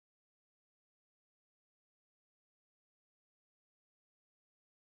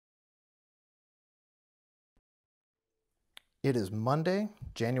It is Monday,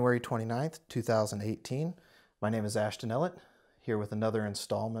 January 29th, 2018. My name is Ashton Ellett, here with another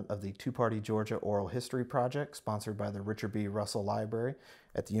installment of the Two-Party Georgia Oral History Project, sponsored by the Richard B. Russell Library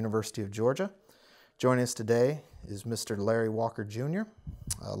at the University of Georgia. Joining us today is Mr. Larry Walker, Jr.,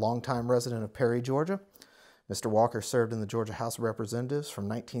 a longtime resident of Perry, Georgia. Mr. Walker served in the Georgia House of Representatives from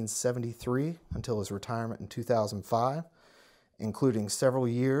 1973 until his retirement in 2005, including several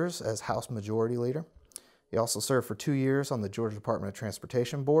years as House Majority Leader. He also served for 2 years on the Georgia Department of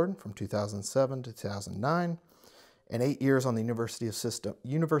Transportation Board from 2007 to 2009, and 8 years on the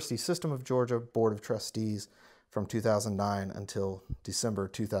University System of Georgia Board of Trustees from 2009 until December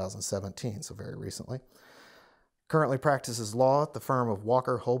 2017, so very recently. Currently practices law at the firm of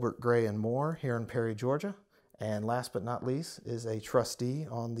Walker, Holbert, Gray, and Moore here in Perry, Georgia. And last but not least is a trustee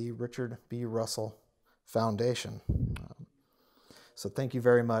on the Richard B. Russell Foundation. So thank you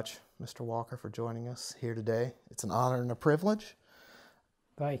very much, Mr. Walker, for joining us here today. It's an honor and a privilege.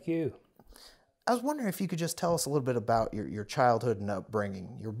 Thank you. I was wondering if you could just tell us a little bit about your childhood and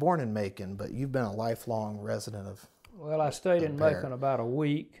upbringing. You were born in Macon, but you've been a lifelong resident of Well, I stayed in Macon about a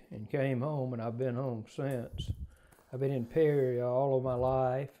week and came home, and I've been home since. I've been in Perry all of my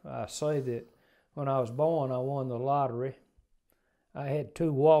life. I say that when I was born, I won the lottery. I had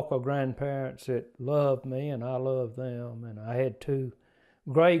 2 Walker grandparents that loved me, and I loved them. And I had 2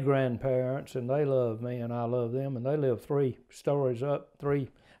 Gray grandparents, and they loved me, and I loved them. And they lived 3 stories up, 3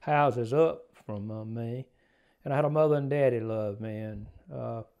 houses up from me. And I had a mother and daddy loved me. And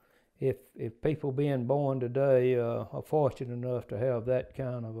if people being born today are fortunate enough to have that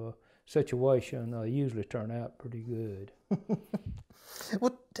kind of a situation, usually turn out pretty good.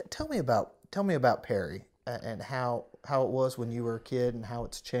 Well, tell me about Perry and how it was when you were a kid and how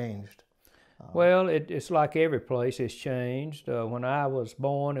it's changed. Well, it's like every place has changed. When I was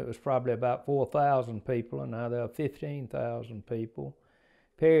born, it was probably about 4,000 people, and now there are 15,000 people.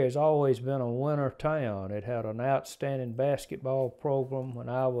 Perry has always been a winter town. It had an outstanding basketball program when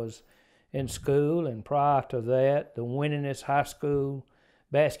I was in school, and prior to that, the winningest high school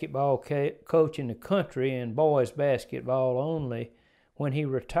basketball coach in the country in boys basketball only when he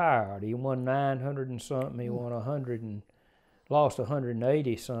retired. He won 900 and something, he won 100 and lost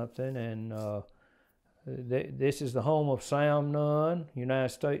 180 something, and this is the home of Sam Nunn, United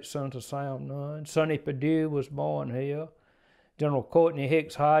States Senator Sam Nunn. Sonny Perdue was born here. General Courtney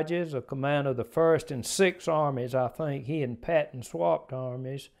Hicks Hodges, a commander of the 1st and 6th Armies, I think. He and Patton swapped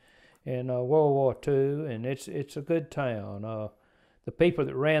armies in World War II, and it's a good town. The people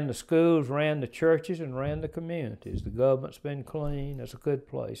that ran the schools ran the churches and ran the communities. The government's been clean. It's a good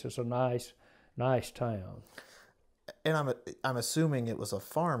place. It's a nice town. And I'm assuming it was a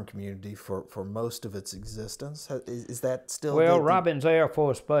farm community for most of its existence. Is that still? Well, Robbins Air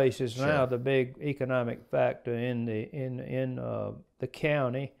Force Base is now the big economic factor in the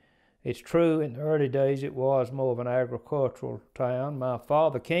county. It's true in the early days it was more of an agricultural town. My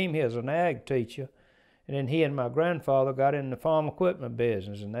father came here as an ag teacher, and then he and my grandfather got in the farm equipment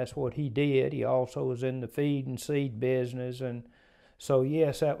business, and that's what he did. He also was in the feed and seed business, and so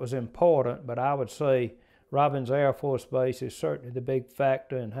yes, that was important, but I would say Robbins Air Force Base is certainly the big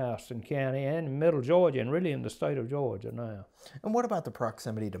factor in Houston County and in Middle Georgia, and really in the state of Georgia now. And what about the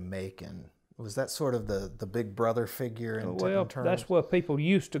proximity to Macon? Was that sort of the big brother figure in terms? That's where people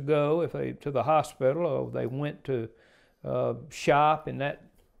used to go if they to the hospital, or they went to shop and that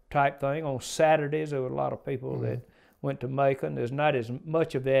type thing. On Saturdays, there were a lot of people that went to Macon. There's not as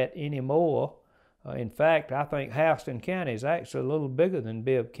much of that anymore. In fact, I think Houston County is actually a little bigger than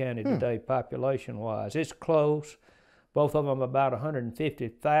Bibb County today, population-wise. It's close. Both of them about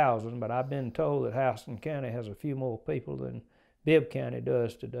 150,000, but I've been told that Houston County has a few more people than Bibb County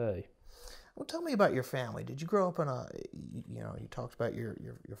does today. Well, tell me about your family. Did you grow up in you talked about your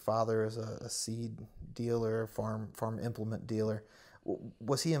father as a seed dealer, farm implement dealer.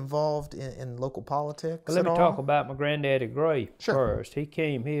 Was he involved in local politics? Let me talk about my granddaddy Gray first. He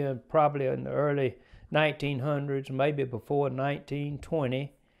came here probably in the early 1900s, maybe before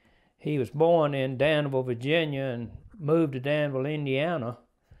 1920. He was born in Danville, Virginia, and moved to Danville, Indiana.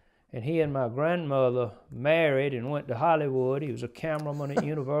 And he and my grandmother married and went to Hollywood. He was a cameraman at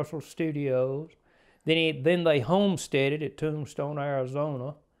Universal Studios. Then they homesteaded at Tombstone,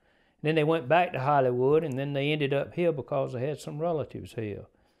 Arizona. Then they went back to Hollywood, and then they ended up here because they had some relatives here.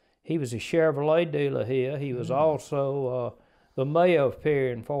 He was a Chevrolet dealer here. He was also the mayor of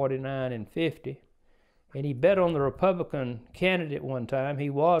Perry in 49 and 50. And he bet on the Republican candidate one time.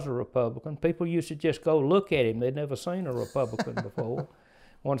 He was a Republican. People used to just go look at him. They'd never seen a Republican before.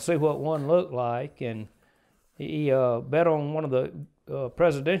 Want to see what one looked like. And he bet on one of the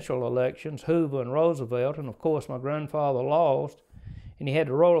presidential elections, Hoover and Roosevelt, and of course my grandfather lost, and he had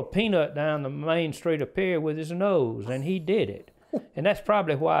to roll a peanut down the main street of Perry with his nose, and he did it. And that's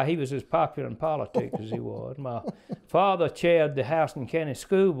probably why he was as popular in politics as he was. My father chaired the Houston County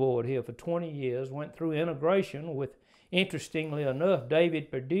School Board here for 20 years, went through integration with, interestingly enough,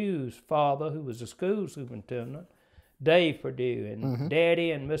 David Perdue's father, who was a school superintendent, Dave Perdue. And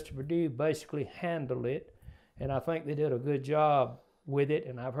Daddy and Mr. Perdue basically handled it, and I think they did a good job with it.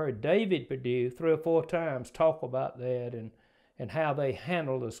 And I've heard David Perdue 3 or 4 times talk about that and how they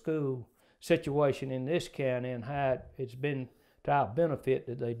handle the school situation in this county and how it's been to our benefit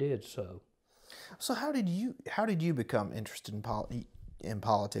that they did so. So how did you become interested in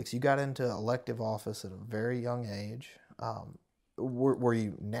politics? You got into elective office at a very young age. Were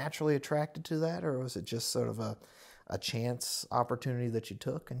you naturally attracted to that, or was it just sort of a chance opportunity that you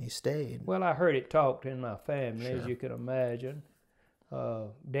took and you stayed? Well, I heard it talked in my family, Sure. as you can imagine.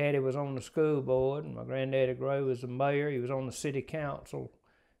 Daddy was on the school board, and my granddaddy Gray was the mayor. He was on the city council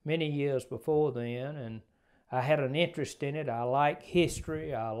many years before then, and I had an interest in it. I like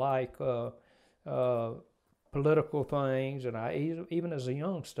history. I like political things, and even as a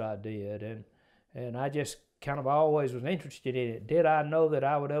youngster I did, and I just kind of always was interested in it. Did I know that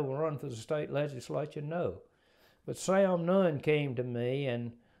I would ever run for the state legislature? No. But Sam Nunn came to me,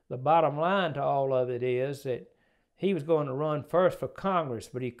 and the bottom line to all of it is that he was going to run first for Congress,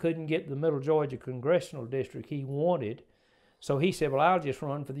 but he couldn't get the Middle Georgia congressional district he wanted. So he said, well, I'll just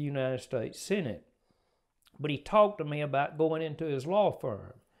run for the United States Senate. But he talked to me about going into his law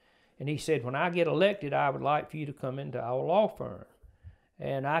firm. And he said, when I get elected, I would like for you to come into our law firm.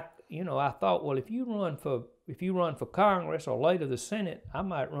 And I thought, well, if you run for Congress or later the Senate, I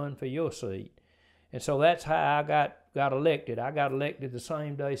might run for your seat. And so that's how I got elected. I got elected the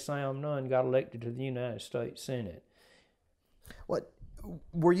same day Sam Nunn got elected to the United States Senate. What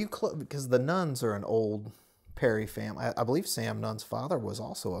were you because the Nunns are an old Perry family. I believe Sam Nunn's father was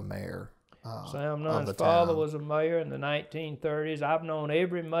also a mayor. Sam Nunn's father was a mayor in the 1930s. I've known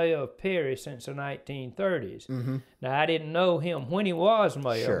every mayor of Perry since the 1930s. Now, I didn't know him when he was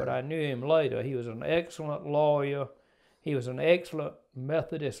mayor, but I knew him later. He was an excellent lawyer. He was an excellent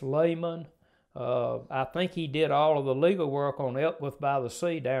Methodist layman. I think he did all of the legal work on Ellett by the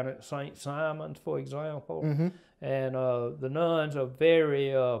Sea down at St. Simon's, for example. And the Nunns are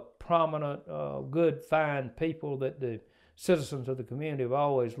very prominent, good, fine people that the citizens of the community have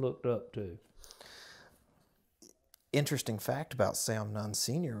always looked up to. Interesting fact about Sam Nunn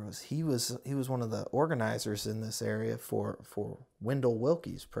Sr. was he was one of the organizers in this area for Wendell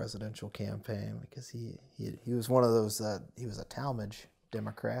Willkie's presidential campaign, because he was one of those he was a Talmadge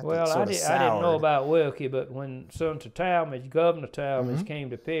Democrat. Well, I didn't know about Willkie, but when Senator Talmadge, Governor Talmadge, came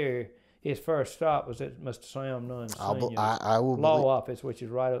to Perry, his first stop was at Mr. Sam Nunn Sr.'s law office, which is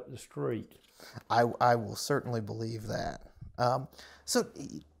right up the street. I will certainly believe that. So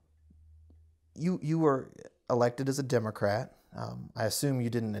you were elected as a Democrat. I assume you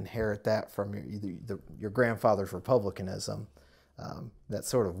didn't inherit that from your grandfather's Republicanism. That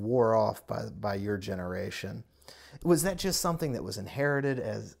sort of wore off by your generation. Was that just something that was inherited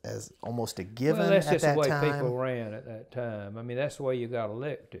as almost a given at that time? Well, that's just the way people ran at that time. I mean, that's the way you got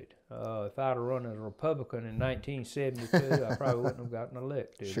elected. If I'd have run as a Republican in 1972, I probably wouldn't have gotten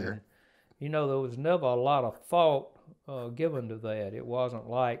elected. Sure. And, you know, there was never a lot of thought given to that. It wasn't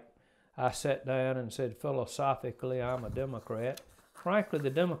like I sat down and said philosophically, I'm a Democrat. Frankly, the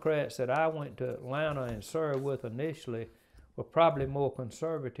Democrats that I went to Atlanta and served with initially were probably more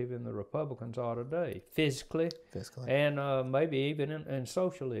conservative than the Republicans are today, physically. And maybe even in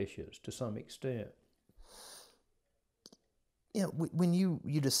social issues to some extent. Yeah, when you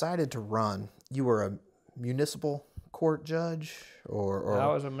decided to run, you were a municipal court judge, or I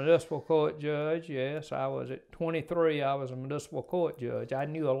was a municipal court judge. Yes, I was at 23. I was a municipal court judge. I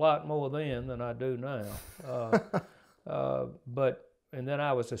knew a lot more then than I do now. And then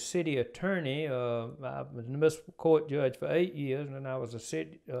I was a city attorney. I was a municipal court judge for 8 years, and then I was a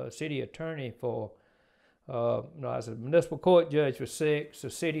city attorney for. I was a municipal court judge for 6, a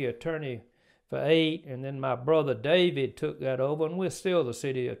city attorney for 8, and then my brother David took that over, and we're still the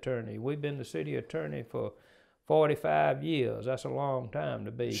city attorney. We've been the city attorney for 45 years. That's a long time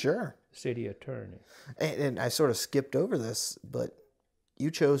to be city attorney. And I sort of skipped over this, but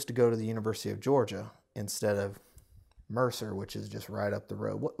you chose to go to the University of Georgia instead of Mercer, which is just right up the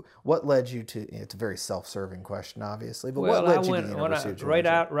road. What led you to? It's a very self-serving question, obviously, but what led you to the University of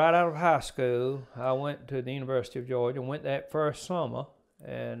Georgia? Right out of high school, I went to the University of Georgia and went that first summer,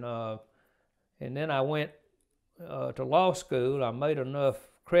 and then I went to law school. I made enough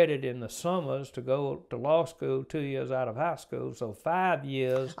credit in the summers to go to law school, 2 years out of high school, so 5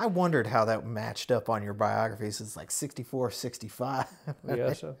 years. I wondered how that matched up on your biographies. It's like 64, 65.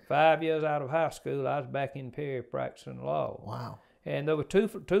 Yes, sir. 5 years out of high school, I was back in Perry practicing law. Wow. And there were two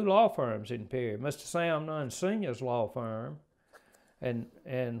law firms in Perry, Mr. Sam Nunn Sr.'s law firm, and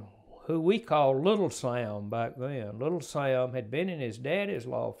who we called Little Sam back then. Little Sam had been in his daddy's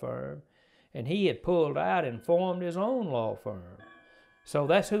law firm, and he had pulled out and formed his own law firm. So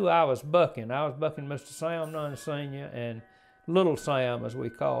that's who I was bucking. I was bucking Mr. Sam Nunn Sr. and Little Sam, as we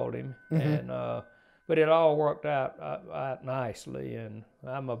called him. And but it all worked out nicely. And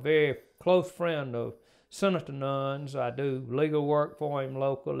I'm a very close friend of Senator Nunn's. I do legal work for him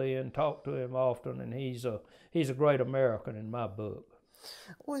locally and talk to him often. And he's a great American in my book.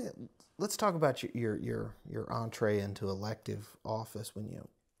 Well, let's talk about your entree into elective office. When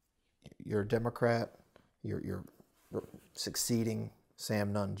you're a Democrat, you're succeeding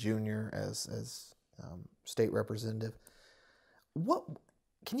Sam Nunn Jr. as state representative. What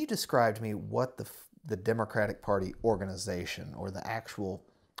can you describe to me what the Democratic Party organization or the actual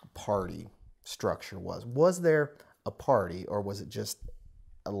party structure was? Was there a party, or was it just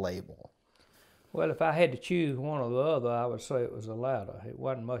a label? Well, if I had to choose one or the other, I would say it was the latter. It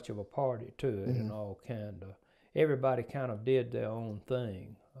wasn't much of a party to it, in all candor. Everybody kind of did their own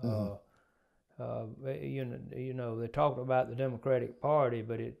thing. You know, they talked about the Democratic Party,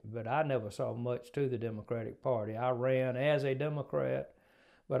 but I never saw much to the Democratic Party. I ran as a Democrat,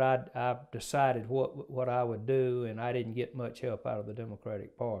 but I decided what I would do, and I didn't get much help out of the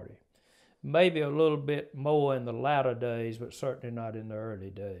Democratic Party. Maybe a little bit more in the latter days, but certainly not in the early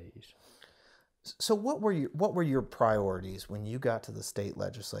days. So what were your priorities when you got to the state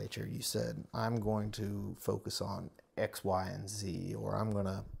legislature? You said, I'm going to focus on X, Y, and Z, or I'm going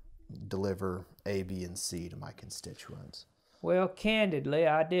to deliver A, B, and C to my constituents. Well, candidly,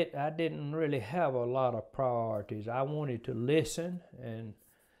 I didn't really have a lot of priorities. I wanted to listen and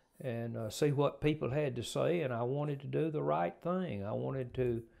see what people had to say, and I wanted to do the right thing. I wanted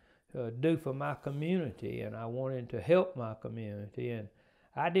to do for my community, and I wanted to help my community, and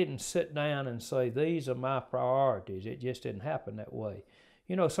I didn't sit down and say, these are my priorities. It just didn't happen that way.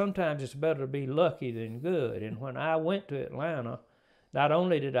 You know, sometimes it's better to be lucky than good. And when I went to Atlanta, not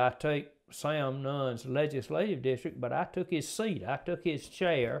only did I take Sam Nunn's legislative district, but I took his seat. I took his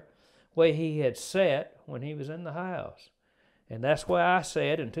chair where he had sat when he was in the House. And that's where I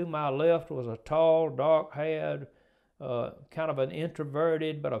sat, and to my left was a tall, dark-haired, kind of an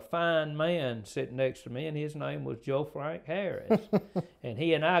introverted but a fine man sitting next to me, and his name was Joe Frank Harris. And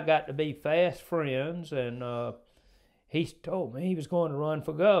he and I got to be fast friends, and he told me he was going to run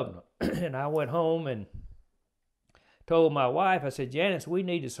for governor. And I went home and told my wife, I said, Janice, we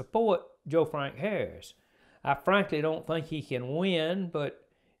need to support Joe Frank Harris. I frankly don't think he can win, but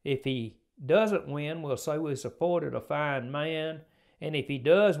if he doesn't win, we'll say we supported a fine man. And if he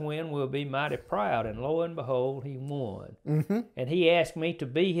does win, we'll be mighty proud. And lo and behold, he won. And he asked me to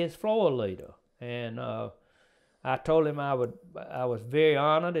be his floor leader. And I told him I was very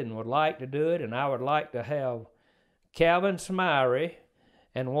honored and would like to do it. And I would like to have Calvin Smyrie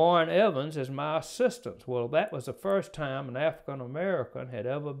and Warren Evans as my assistants. Well, that was the first time an African American had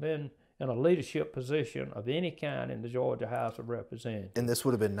ever been in a leadership position of any kind in the Georgia House of Representatives. And this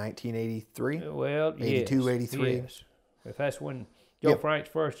would have been 1983? Well, 82, yes, 83? Yes. If that's when Joe Frank's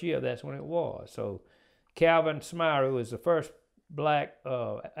first year, that's when it was. So Calvin Smyrie was the first black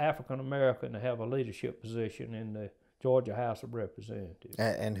African American to have a leadership position in the Georgia House of Representatives.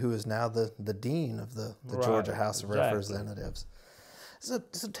 And who is now the dean of the Right, Georgia House of Representatives. So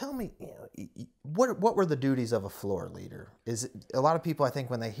tell me, what were the duties of a floor leader? Is it, a lot of people, I think,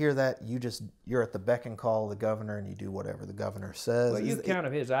 when they hear that, you're at the beck and call of the governor and you do whatever the governor says. Well, you're kind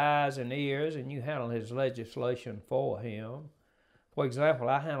of his eyes and ears, and you handle his legislation for him. For example,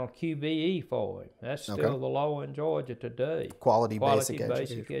 I handle QBE for him. That's still the law in Georgia today. Quality Basic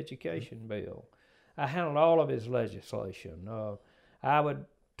Education Bill. I handled all of his legislation. I would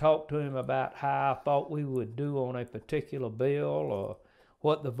talk to him about how I thought we would do on a particular bill, or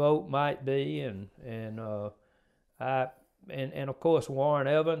what the vote might be, and of course Warren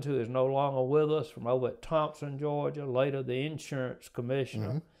Evans, who is no longer with us, from over at Thompson, Georgia, later the insurance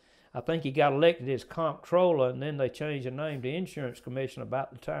commissioner. I think he got elected as comptroller, and then they changed the name to insurance commissioner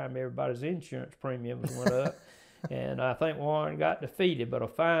about the time everybody's insurance premiums went up. And I think Warren got defeated, but a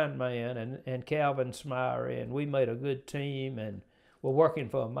fine man, and Calvin Smyrie, and we made a good team, and we're working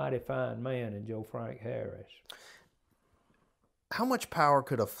for a mighty fine man in Joe Frank Harris. How much power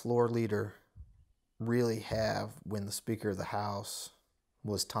could a floor leader really have when the Speaker of the House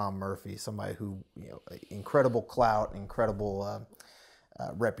was Tom Murphy, somebody who, incredible clout, incredible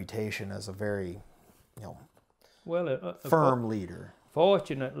reputation as a very, you know, Well, firm leader.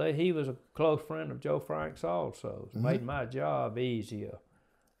 fortunately, he was a close friend of Joe Frank's also. It Mm-hmm. made my job easier.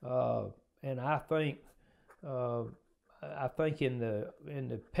 And I think in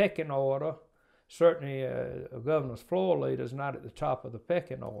the pecking order, certainly a governor's floor leader is not at the top of the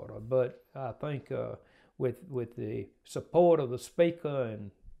pecking order. But I think with the support of the speaker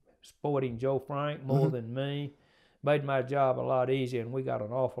and supporting Joe Frank more Mm-hmm. than me, made my job a lot easier, and we got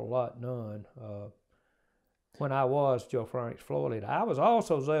an awful lot done. When I was Joe Frank's floor leader, I was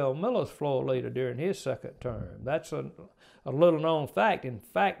also Zell Miller's floor leader during his second term. That's a little known fact. In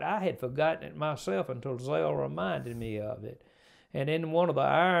fact, I had forgotten it myself until Zell reminded me of it. And in one of the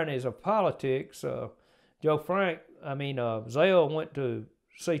ironies of politics, Zell went to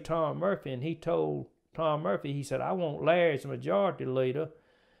see Tom Murphy, and he told Tom Murphy, he said, "I want Larry as majority leader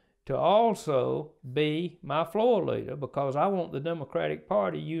to also be my floor leader because I want the Democratic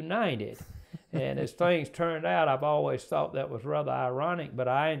Party united." And as things turned out, I've always thought that was rather ironic, but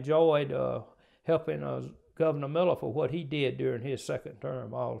I enjoyed helping Governor Miller for what he did during his second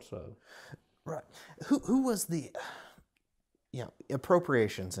term also. Right. Who was the,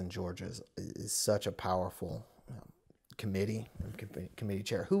 appropriations in Georgia is such a powerful committee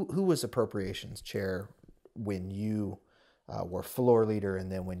chair. Who was appropriations chair when you were floor leader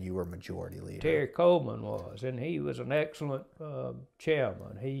and then when you were majority leader? Terry Coleman was, and he was an excellent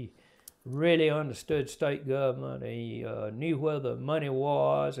chairman. He really understood state government. He knew where the money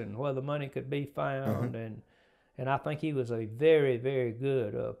was and where the money could be found, Mm-hmm. and I think he was a very, very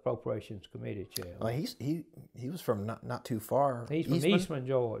good appropriations committee chairman. Well, he was from not too far. He's from Eastman,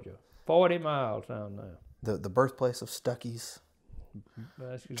 Georgia, 40 miles down there. The birthplace of Stuckey's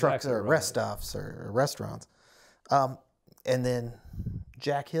That's exactly trucks or right. rest stops or restaurants. And then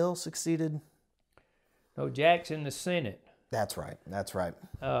Jack Hill succeeded. No, Jack's in the Senate. That's right.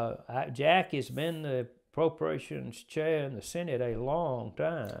 Jack has been the appropriations chair in the Senate a long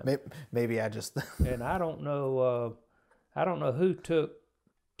time. Maybe I just And I don't know who took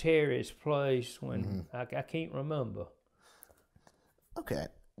Terry's place when I can't remember. Okay.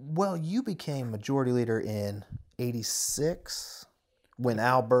 Well, you became majority leader in '86 when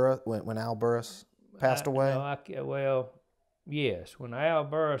Al Burris passed away. Yes. When Al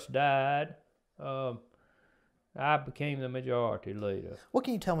Burris died, I became the majority leader. What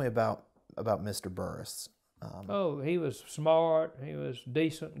can you tell me about Mr. Burris? He was smart. He was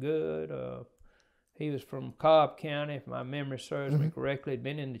decent, good. He was from Cobb County, if my memory serves me correctly. He'd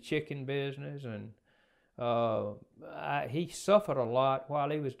been in the chicken business, and he suffered a lot while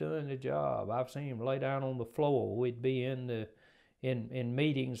he was doing the job. I've seen him lay down on the floor. We'd be in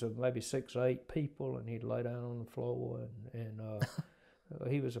meetings of maybe 6 or 8 people, and he'd lay down on the floor, and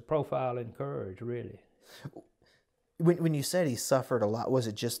he was a profile in courage, really. When you said he suffered a lot, was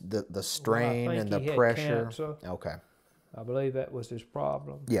it just the strain and the he had pressure? Cancer. Okay. I believe that was his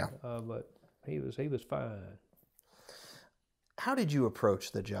problem. Yeah. But he was fine. How did you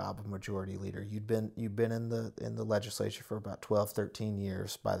approach the job of majority leader? You'd been in the legislature for about 12, 13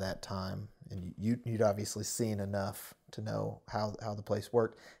 years by that time, and you'd obviously seen enough to know how the place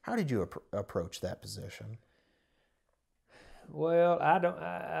worked. How did you approach that position? Well,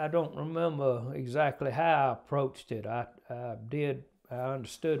 I don't remember exactly how I approached it. I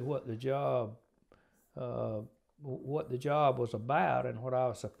understood what the job was about and what I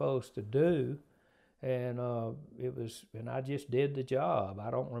was supposed to do, and I just did the job.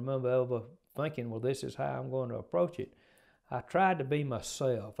 I don't remember ever thinking, well, this is how I'm going to approach it. I tried to be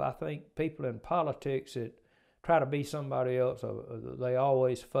myself. I think people in politics that try to be somebody else, they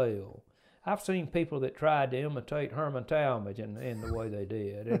always fail. I've seen people that tried to imitate Herman Talmadge in the way they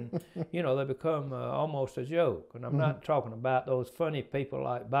did, and they become almost a joke. And I'm not talking about those funny people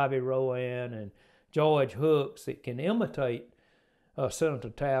like Bobby Rowan and George Hooks that can imitate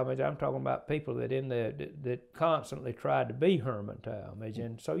Senator Talmadge. I'm talking about people that constantly tried to be Herman Talmadge,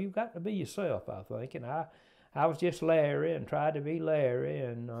 and so you've got to be yourself, I think. And I was just Larry and tried to be Larry,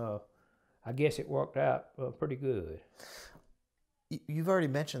 and I guess it worked out pretty good. You've already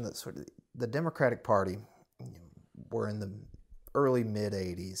mentioned that sort of the Democratic Party were in the early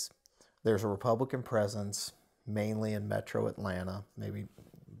mid-'80s. There's a Republican presence mainly in metro Atlanta, maybe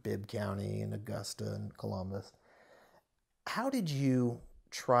Bibb County and Augusta and Columbus. How did you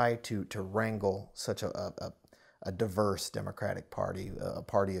try to wrangle such a diverse Democratic Party, a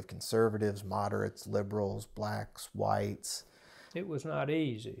party of conservatives, moderates, liberals, blacks, whites? It was not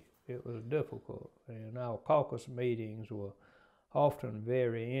easy. It was difficult, and our caucus meetings were often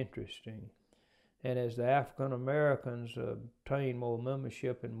very interesting. And as the African Americans obtained more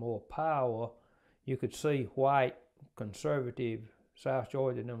membership and more power, you could see white conservative South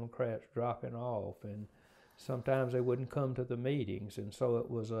Georgia Democrats dropping off, and sometimes they wouldn't come to the meetings, and so it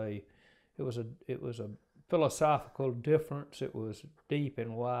was a philosophical difference. It was deep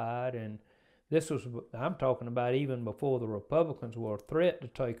and wide, and this was, I'm talking about even before the Republicans were a threat to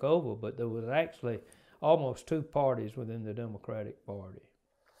take over, but there was actually almost two parties within the Democratic Party.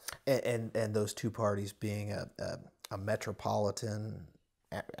 And those two parties being a metropolitan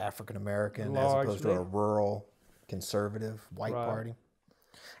African American as opposed to a rural conservative white party.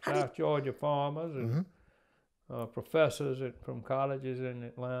 South Georgia farmers and professors from colleges in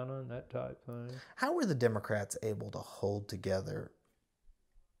Atlanta and that type of thing. How were the Democrats able to hold together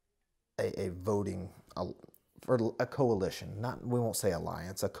a voting, for a coalition, we won't say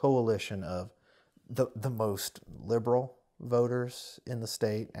alliance, a coalition of the most liberal voters in the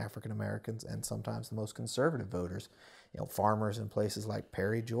state, African Americans, and sometimes the most conservative voters, farmers in places like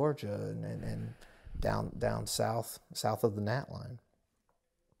Perry, Georgia, and down south of the Nat line?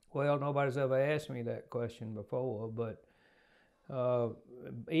 Well, nobody's ever asked me that question before, but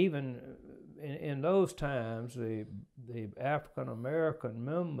even in those times, the African American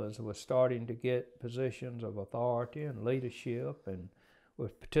members were starting to get positions of authority and leadership, and were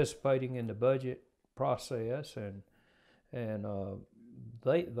participating in the budget process, and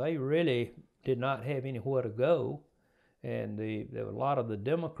they really did not have anywhere to go. And there were a lot of the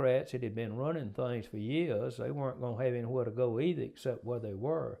Democrats that had been running things for years. They weren't going to have anywhere to go either except where they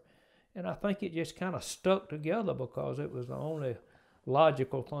were. And I think it just kind of stuck together because it was the only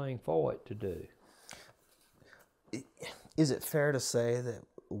logical thing for it to do. Is it fair to say that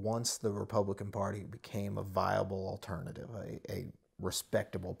once the Republican Party became a viable alternative, a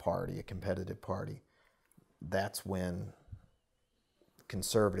respectable party, a competitive party, that's when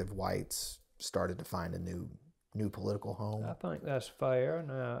conservative whites started to find a new political home? I think that's fair.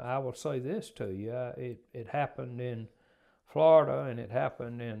 Now, I will say this to you. It happened in Florida, and it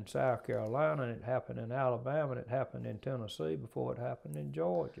happened in South Carolina, and it happened in Alabama, and it happened in Tennessee before it happened in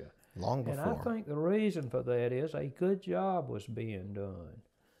Georgia. Long before. And I think the reason for that is a good job was being done.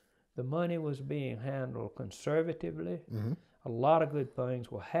 The money was being handled conservatively. Mm-hmm. A lot of good things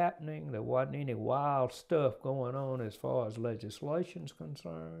were happening. There wasn't any wild stuff going on as far as legislation's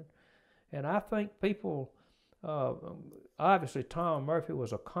concerned. And I think people, obviously Tom Murphy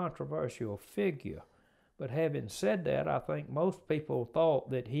was a controversial figure, but having said that, I think most people thought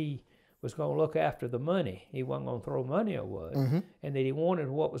that he was going to look after the money. He wasn't going to throw money away, mm-hmm. and that he wanted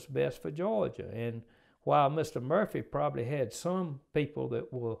what was best for Georgia. And while Mr. Murphy probably had some people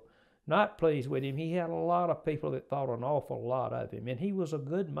that were not pleased with him, he had a lot of people that thought an awful lot of him. And he was a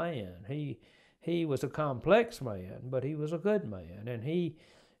good man. He was a complex man, but he was a good man. And he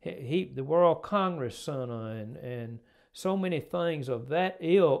the World Congress Center and so many things of that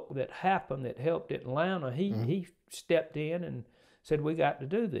ilk that happened that helped Atlanta, he stepped in and said, we got to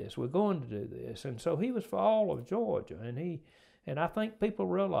do this. We're going to do this. And so he was for all of Georgia. And I think people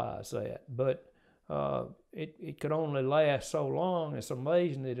realize that. But it could only last so long. It's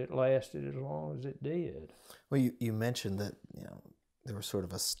amazing that it lasted as long as it did. Well, you mentioned that there was sort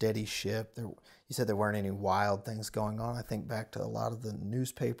of a steady ship. You said there weren't any wild things going on. I think back to a lot of the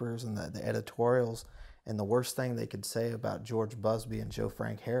newspapers and the editorials, and the worst thing they could say about George Busby and Joe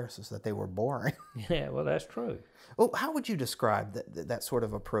Frank Harris is that they were boring. Yeah, well, that's true. Well, how would you describe that sort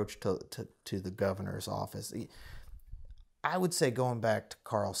of approach to the governor's office? I would say going back to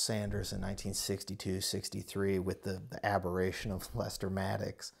Carl Sanders in 1962-63 with the aberration of Lester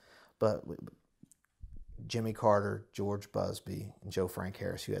Maddox, but Jimmy Carter, George Busby, and Joe Frank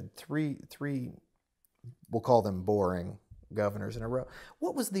Harris, you had three we'll call them boring governors in a row.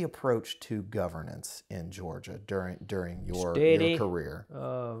 What was the approach to governance in Georgia during your career?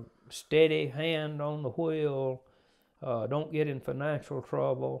 Steady, hand on the wheel, don't get in financial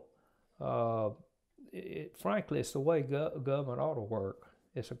trouble. Frankly, it's the way government ought to work.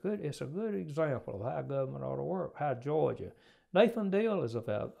 It's a good example of how government ought to work. How Georgia, Nathan Deal is of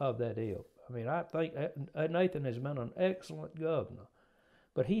that ilk. I mean, I think Nathan has been an excellent governor,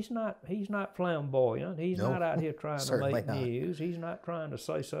 but he's not flamboyant. He's not out here trying to make news. He's not trying to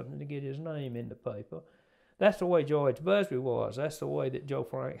say something to get his name in the paper. That's the way George Busby was. That's the way that Joe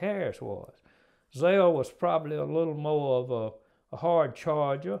Frank Harris was. Zell was probably a little more of a hard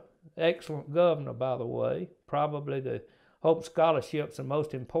charger. Excellent governor, by the way. Probably the Hope Scholarship's the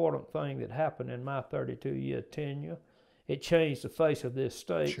most important thing that happened in my 32-year tenure. It changed the face of this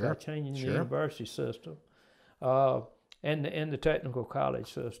state by changing the university system and the technical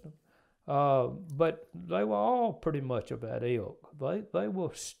college system. But they were all pretty much of that ilk. They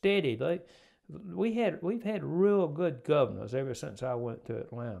were steady. We've had real good governors ever since I went to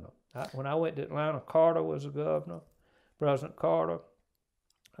Atlanta. When I went to Atlanta, Carter was the governor, President Carter.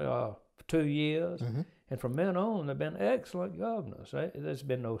 for 2 years. And from then on, they've been excellent governors. There's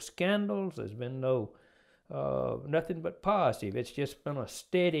been no scandals. There's been no nothing but positive. It's just been a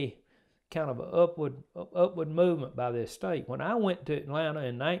steady kind of a upward movement by this state. When I went to Atlanta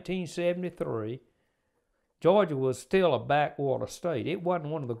in 1973, Georgia was still a backwater state. It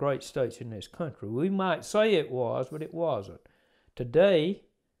wasn't one of the great states in this country. We might say it was, but it wasn't. Today,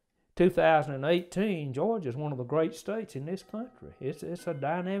 2018, Georgia is one of the great states in this country. It's a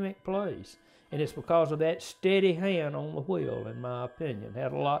dynamic place. And it's because of that steady hand on the wheel, in my opinion.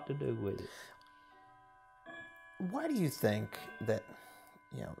 Had a lot to do with it. Why do you think that,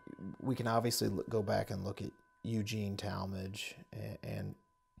 we can obviously go back and look at Eugene Talmadge, and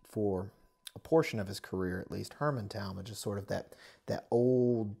for a portion of his career at least, Herman Talmadge is sort of that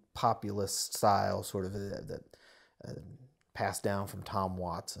old populist style, sort of that passed down from Tom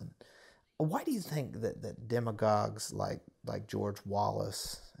Watson. Why do you think that demagogues like George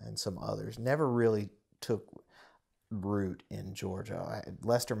Wallace and some others never really took root in Georgia?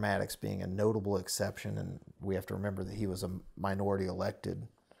 Lester Maddox being a notable exception, and we have to remember that he was a minority elected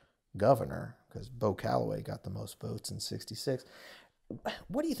governor because Bo Calloway got the most votes in '66.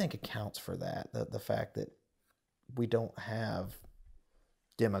 What do you think accounts for that? The fact that we don't have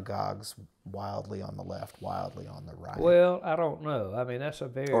demagogues wildly on the left, wildly on the right? Well, I don't know. I mean, that's a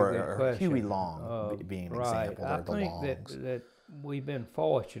very good question. Huey Long being an example. I think that we've been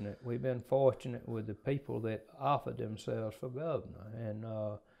fortunate. We've been fortunate with the people that offered themselves for governor, and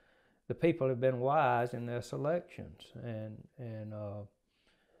the people have been wise in their selections, and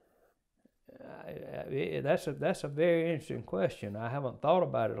that's a very interesting question. I haven't thought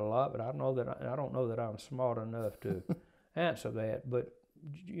about it a lot, but I don't know that I'm smart enough to answer that. But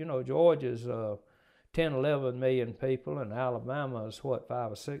Georgia's 10, 11 million people, and Alabama's 5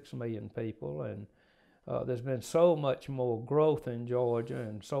 or 6 million people, and there's been so much more growth in Georgia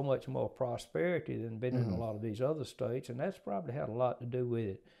and so much more prosperity than been in a lot of these other states, and that's probably had a lot to do with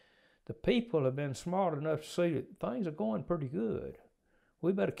it. The people have been smart enough to see that things are going pretty good.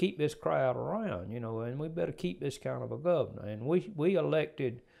 We better keep this crowd around, and we better keep this kind of a governor. And we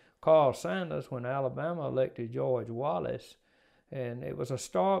elected Carl Sanders when Alabama elected George Wallace, and it was a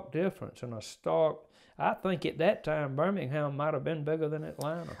stark difference and I think at that time Birmingham might have been bigger than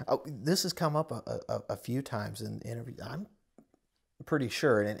Atlanta. Oh, this has come up a few times in interviews. I'm pretty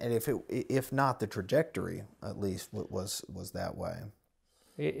sure, and if not the trajectory, at least was that way.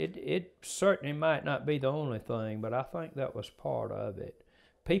 It certainly might not be the only thing, but I think that was part of it.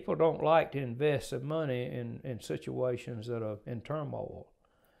 People don't like to invest their money in situations that are in turmoil.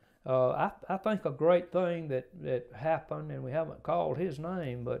 I think a great thing that happened, and we haven't called his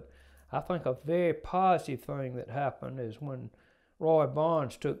name, but I think a very positive thing that happened is when Roy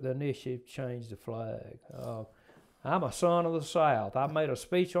Barnes took the initiative to change the flag. I'm a son of the South. I made a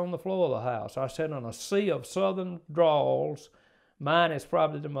speech on the floor of the House. I said, in a sea of Southern drawls, mine is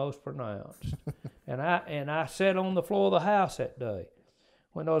probably the most pronounced. and I sat on the floor of the House that day.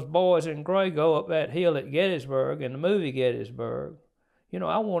 When those boys in gray go up that hill at Gettysburg, in the movie Gettysburg,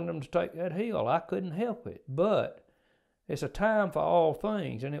 I wanted them to take that hill. I couldn't help it. But it's a time for all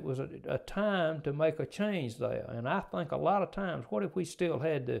things, and it was a time to make a change there. And I think a lot of times, what if we still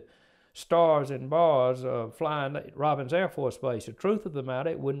had the stars and bars flying at Robins Air Force Base? The truth of the matter,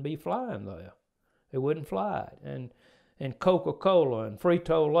 it wouldn't be flying there. It wouldn't fly it. And Coca-Cola and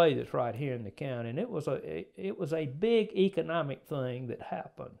Frito-Lay that's right here in the county. And it was a big economic thing that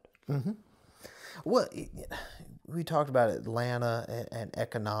happened. Mm-hmm. Well, we talked about Atlanta and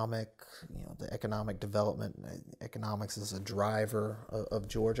economic, the economic development. Economics is a driver of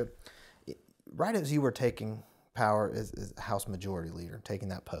Georgia. Right as you were taking power as House Majority Leader, taking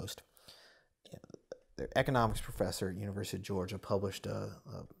that post, the economics professor at University of Georgia published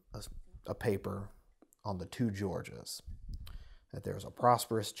a paper on the two Georgias, that there was a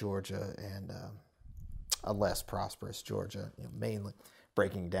prosperous Georgia and a less prosperous Georgia, mainly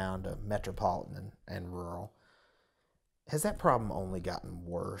breaking down to metropolitan and rural. Has that problem only gotten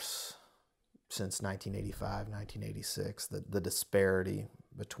worse since 1985, 1986, the disparity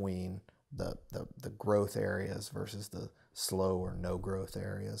between the growth areas versus the slow or no growth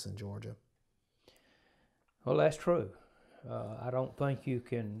areas in Georgia? Well, that's true. I don't think you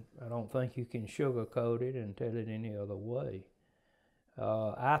can sugarcoat it and tell it any other way.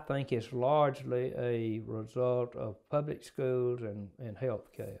 I think it's largely a result of public schools and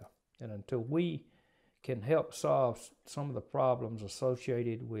health care. And until we can help solve some of the problems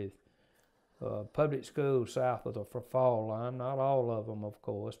associated with public schools south of the fall line, not all of them, of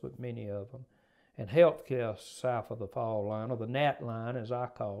course, but many of them, and health care south of the fall line, or the NAT line, as I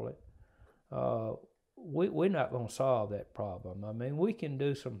call it, we're not going to solve that problem. I mean, we can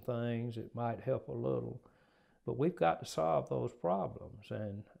do some things that might help a little, but we've got to solve those problems,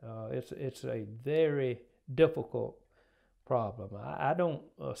 and it's a very difficult problem. I don't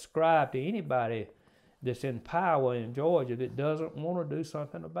ascribe to anybody that's in power in Georgia that doesn't want to do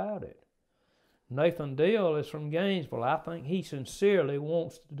something about it. Nathan Deal is from Gainesville. I think he sincerely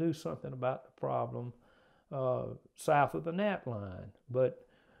wants to do something about the problem south of the Nap line, but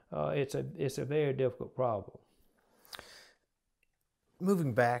it's a very difficult problem.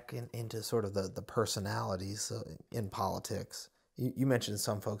 Moving back into sort of the personalities in politics, you mentioned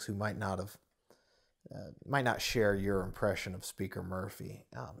some folks who might not share your impression of Speaker Murphy.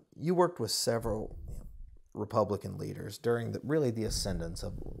 You worked with several Republican leaders during the ascendance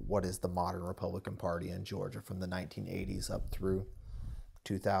of what is the modern Republican Party in Georgia from the 1980s up through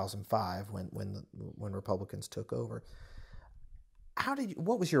 2005 when Republicans took over.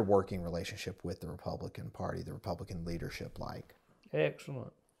 What was your working relationship with the Republican Party, the Republican leadership like?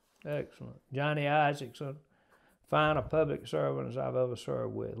 Excellent. Johnny Isaacson, fine a public servant as I've ever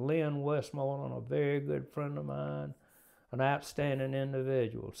served with. Lynn Westmoreland, a very good friend of mine, an outstanding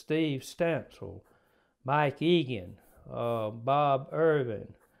individual. Steve Stansel, Mike Egan, Bob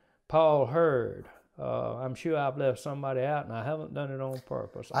Irvin, Paul Hurd. I'm sure I've left somebody out, and I haven't done it on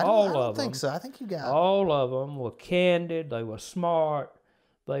purpose. I don't think so. I think you got all of them were candid. They were smart.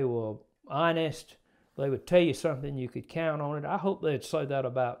 They were honest. They would tell you something you could count on it. I hope they'd say that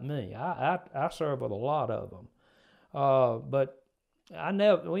about me. I serve with a lot of them, but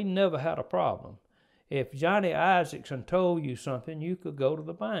we never had a problem. If Johnny Isaacson told you something, you could go to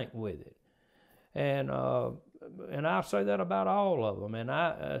the bank with it, and I'll say that about all of them.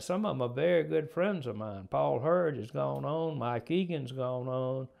 And some of them are very good friends of mine. Paul Hurd has gone on. Mike Egan's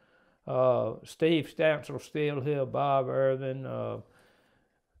gone on. Steve Stansel's still here. Bob Irvin,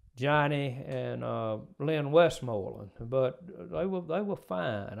 Johnny, and Lynn Westmoreland. But they were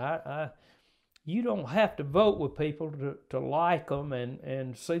fine. You don't have to vote with people to like them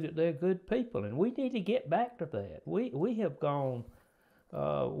and see that they're good people. And we need to get back to that. We have gone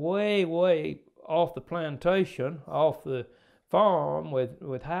way off the plantation, off the farm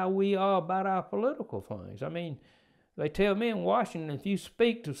with how we are about our political things. I mean, they tell me in Washington, if you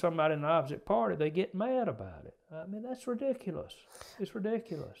speak to somebody in the opposite party, they get mad about it. I mean, that's ridiculous. It's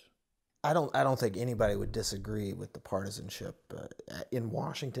ridiculous. I don't think anybody would disagree with the partisanship in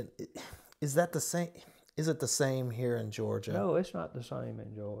Washington. Is that the same? Is it the same here in Georgia? No, it's not the same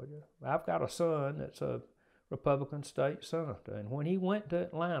in Georgia. I've got a son that's a Republican state senator, and when he went to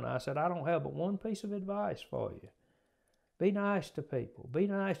Atlanta, I said, I don't have but one piece of advice for you. Be nice to people. Be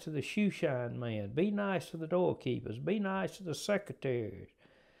nice to the shoe shine man. Be nice to the doorkeepers. Be nice to the secretaries.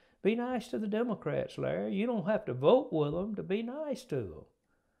 Be nice to the Democrats, Larry. You don't have to vote with them to be nice to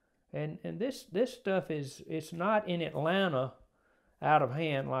them. And this stuff it's not in Atlanta out of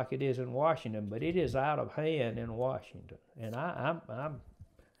hand like it is in Washington, but it is out of hand in Washington, and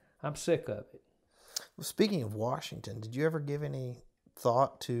I'm sick of it. Well, speaking of Washington, did you ever give any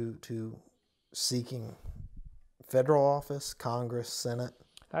thought to seeking federal office, Congress, Senate?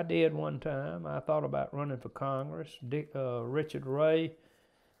 I did one time. I thought about running for Congress. Richard Ray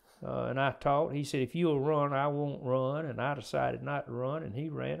and I talked. He said, if you'll run, I won't run. And I decided not to run, and he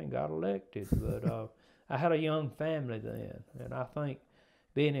ran and got elected. But I had a young family then, and I think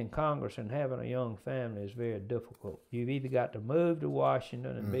being in Congress and having a young family is very difficult. You've either got to move to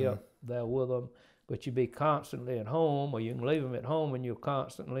Washington and be up there with them, but you be constantly at home, or you can leave them at home and you're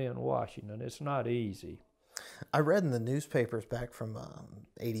constantly in Washington. It's not easy. I read in the newspapers back from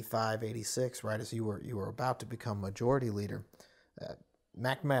 85, 86, right as you were about to become majority leader,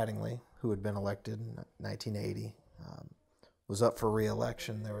 Mac Mattingly, who had been elected in 1980, was up for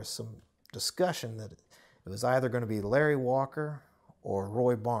re-election. There was some discussion that it was either going to be Larry Walker or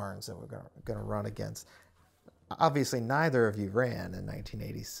Roy Barnes that were going to run against. Obviously, neither of you ran in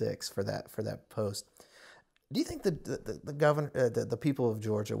 1986 for that post. Do you think the governor, the people of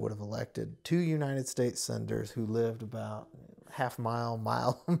Georgia would have elected two United States senators who lived about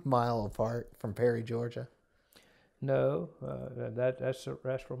mile apart from Perry, Georgia? No, that's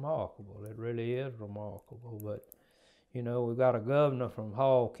remarkable. It really is remarkable. But you know, we've got a governor from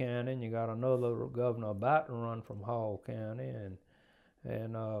Hall County, and you got another governor about to run from Hall County, and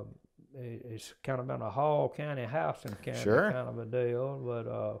it's kind of been a Hall County, Houston County kind of a deal.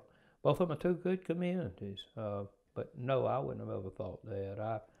 But both of them are two good communities. But no, I wouldn't have ever thought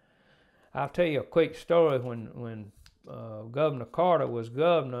that. I'll tell you a quick story. When Governor Carter was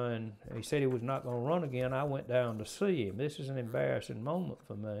governor and he said he was not going to run again, I went down to see him. This is an embarrassing moment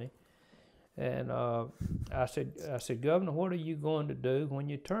for me. And I said, Governor, what are you going to do when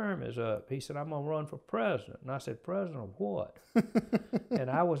your term is up? He said, I'm going to run for president. And I said, President of what? And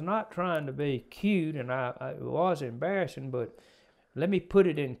I was not trying to be cute, and it was embarrassing, but let me put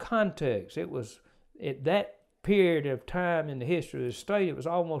it in context. It was at that period of time in the history of the state, it was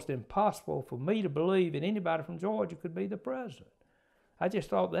almost impossible for me to believe that anybody from Georgia could be the president. I just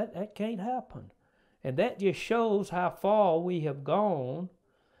thought that can't happen. And that just shows how far we have gone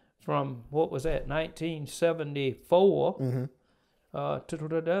from what was that, 1974 to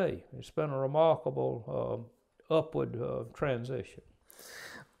today. It's been a remarkable upward transition.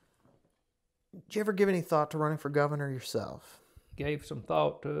 Did you ever give any thought to running for governor yourself? Gave some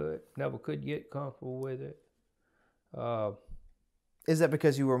thought to it, never could get comfortable with it. Is that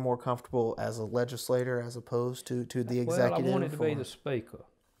because you were more comfortable as a legislator as opposed to the executive? Well, I wanted to be the speaker.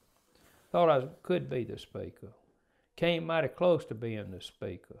 Thought I could be the speaker. Came mighty close to being the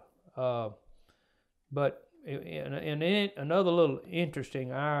speaker. But in another little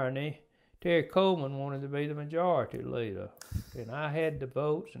interesting irony, Terry Coleman wanted to be the majority leader, and I had the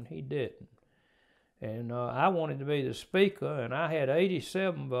votes and he didn't. And I wanted to be the speaker, and I had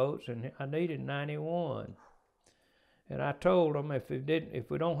 87 votes and I needed 91. And I told him, if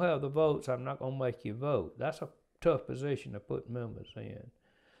we don't have the votes, I'm not going to make you vote. That's a tough position to put members in.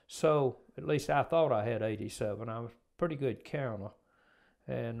 So at least I thought I had 87. I was a pretty good counter.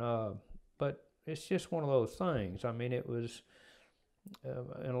 And but it's just one of those things. I mean, it was,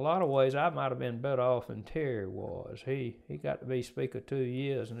 in a lot of ways, I might have been better off than Terry was. He got to be speaker 2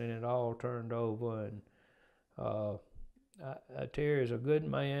 years, and then it all turned over. And Terry's a good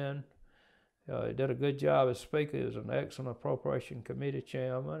man. He did a good job as speaker. He was an excellent appropriation committee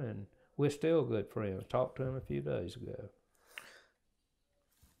chairman, and we're still good friends. Talked to him a few days ago.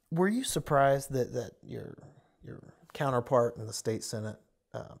 Were you surprised that your counterpart in the state senate,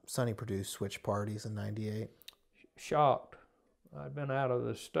 Sonny Perdue, switched parties in '98? Shocked. I'd been out of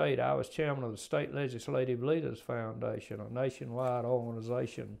the state. I was chairman of the State Legislative Leaders Foundation, a nationwide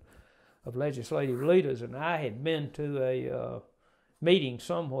organization of legislative leaders, and I had been to a meeting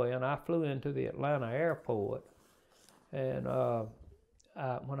somewhere, and I flew into the Atlanta airport, and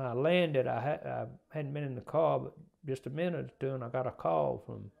when I landed, I hadn't been in the car but just a minute or two, and I got a call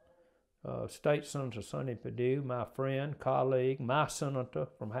from State Senator Sonny Perdue, my friend, colleague, my senator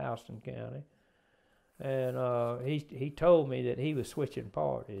from Houston County, and he told me that he was switching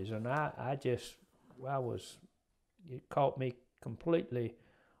parties, and it caught me completely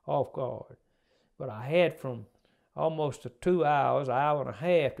off guard. But I had from almost 2 hours, an hour and a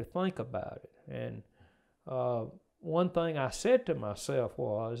half to think about it. And one thing I said to myself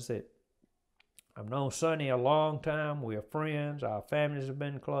was that I've known Sonny a long time. We're friends. Our families have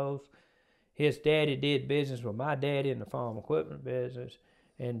been close. His daddy did business with my daddy in the farm equipment business.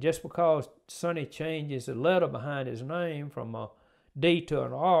 And just because Sonny changes the letter behind his name from a D to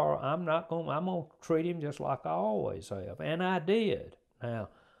an R, I'm going to treat him just like I always have. And I did. Now,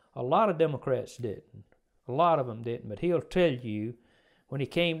 a lot of Democrats didn't. A lot of them didn't, but he'll tell you, when he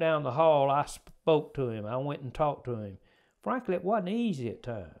came down the hall, I spoke to him. I went and talked to him. Frankly, it wasn't easy at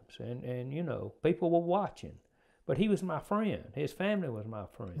times, and you know, people were watching. But he was my friend. His family was my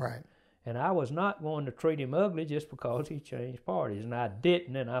friend. Right. And I was not going to treat him ugly just because he changed parties, and I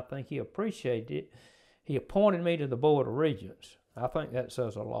didn't, and I think he appreciated it. He appointed me to the Board of Regents. I think that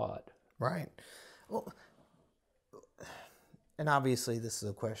says a lot. Right. Well, and obviously this is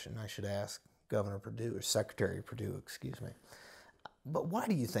a question I should ask Governor Perdue, or Secretary Perdue, excuse me. But why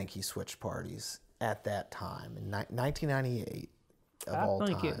do you think he switched parties at that time, in 1998, of all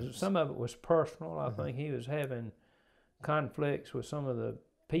times? I think some of it was personal. I think he was having conflicts with some of the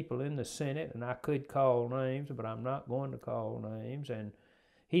people in the Senate, and I could call names, but I'm not going to call names. And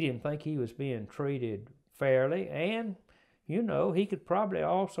he didn't think he was being treated fairly. And, you know, he could probably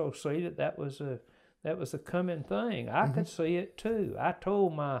also see that was a coming thing. I could see it too. I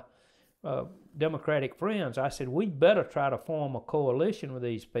told my Democratic friends, I said, we better try to form a coalition with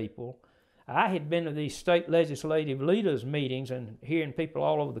these people. I had been to these state legislative leaders meetings and hearing people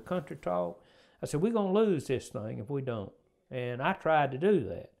all over the country talk. I said, we're going to lose this thing if we don't. And I tried to do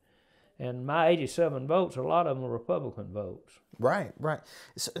that. And my 87 votes, a lot of them were Republican votes. Right, right.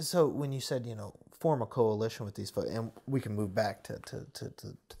 So when you said, you know, form a coalition with these folks, and we can move back to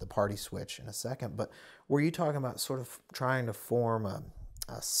the party switch in a second, but were you talking about sort of trying to form a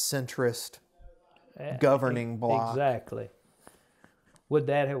centrist governing bloc? Exactly. Would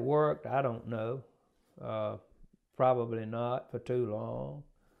that have worked? I don't know. Probably not for too long.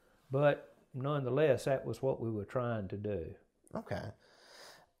 But nonetheless, that was what we were trying to do. Okay.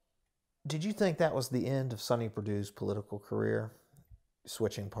 Did you think that was the end of Sonny Perdue's political career,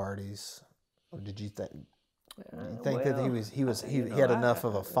 switching parties? Or did you think Well, that he you know, had enough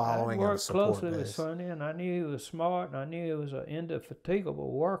of a following I and a worked support closely with base? Sonny, and I knew he was smart, and I knew he was an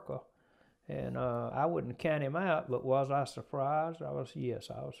indefatigable worker. And I wouldn't count him out, but was I surprised? Yes,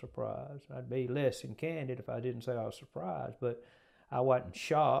 I was surprised. I'd be less than candid if I didn't say I was surprised, but I wasn't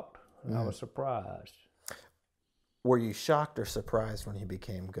shocked. I was surprised. Were you shocked or surprised when he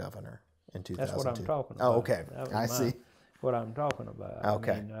became governor in 2002? That's what I'm talking about. Oh, okay. I see. What I'm talking about.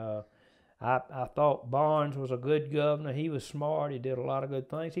 Okay. I mean, I thought Barnes was a good governor. He was smart. He did a lot of good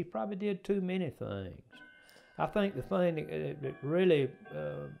things. He probably did too many things. I think the thing that really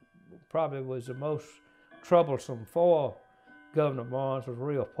probably was the most troublesome for Governor Barnes was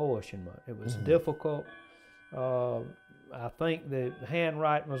reapportionment. It was difficult. I think the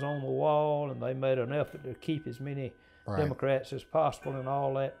handwriting was on the wall, and they made an effort to keep as many Democrats as possible, and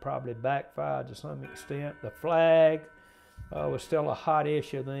all that probably backfired to some extent. The flag was still a hot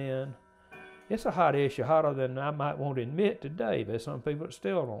issue then. It's a hot issue, hotter than I might want to admit today. There's some people that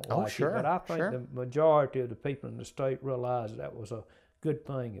still don't like it, but I think the majority of the people in the state realized that was a good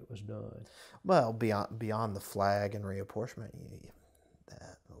thing it was done. Well, beyond the flag and reapportionment,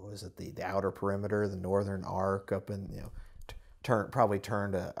 was it the outer perimeter, the northern arc up in probably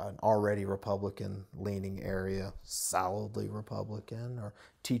turned an already Republican leaning area solidly Republican, or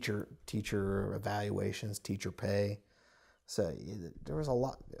teacher evaluations, teacher pay. So there was a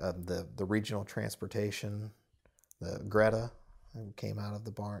lot of the regional transportation, the Greta came out of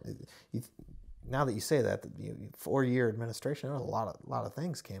the barn. Now that you say that, 4-year administration, there was a lot of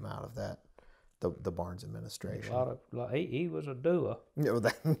things came out of that, the Barnes administration. He was a doer.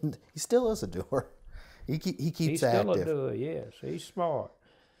 He still is a doer. He keeps active. He's still a doer. Yes, he's smart.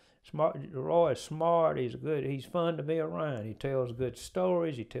 Roy is smart. He's fun to be around. He tells good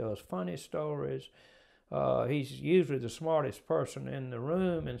stories. He tells funny stories. He's usually the smartest person in the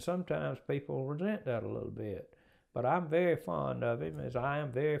room, and sometimes people resent that a little bit. But I'm very fond of him, as I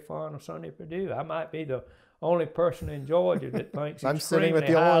am very fond of Sonny Perdue. I might be the only person in Georgia that thinks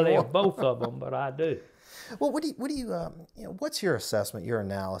extremely highly of both of them, but I do. Well, what's your assessment, your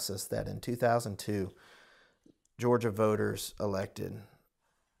analysis that in 2002, Georgia voters elected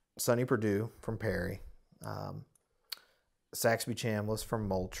Sonny Perdue from Perry, Saxby Chambliss from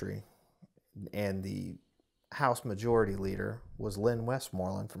Moultrie, and the House Majority Leader was Lynn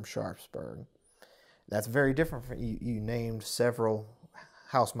Westmoreland from Sharpsburg. That's very different from you named several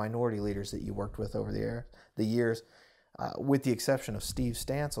House Minority Leaders that you worked with over the years. With the exception of Steve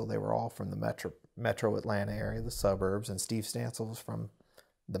Stansel, they were all from the metro Atlanta area, the suburbs, and Steve Stansel was from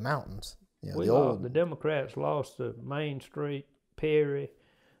the mountains. The Democrats lost the Main Street, Perry.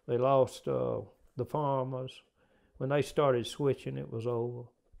 They lost the farmers. When they started switching, it was over.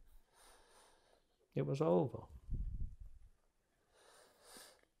 It was over.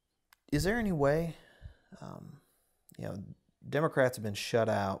 Is there any way, Democrats have been shut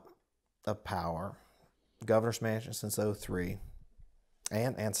out of power, governor's mansion since 2003,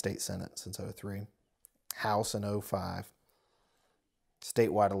 and state senate since 2003, House in 2005,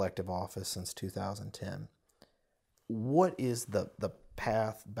 statewide elective office since 2010. What is the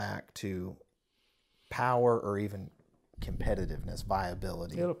path back to power or even competitiveness,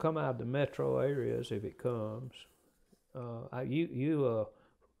 viability? It'll come out of the metro areas if it comes. You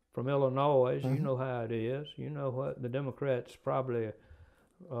from Illinois, you know how it is. You know what the Democrats probably,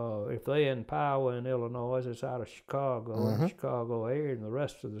 if they're in power in Illinois, it's out of Chicago and the Chicago area and the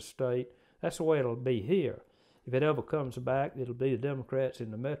rest of the state. That's the way it'll be here. If it ever comes back, it'll be the Democrats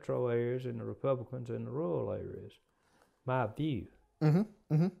in the metro areas and the Republicans in the rural areas. My view.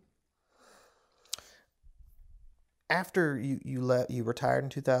 After you retired in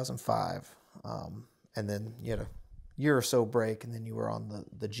 2005, and then you had a year or so break, and then you were on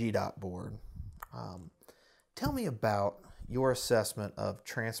the GDOT board. Tell me about your assessment of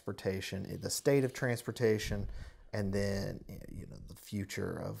transportation, the state of transportation, and then the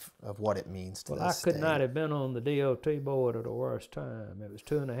future of what it means to the state. I could not have been on the DOT board at the worst time. It was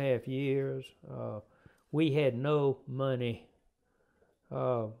 2.5 years. We had no money.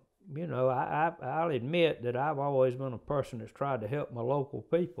 I'll admit that I've always been a person that's tried to help my local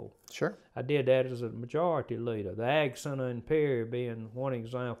people. Sure. I did that as a majority leader. The Ag Center in Perry being one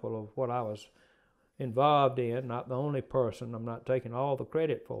example of what I was involved in, not the only person. I'm not taking all the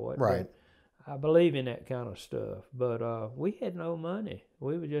credit for it. Right. I believe in that kind of stuff. But we had no money.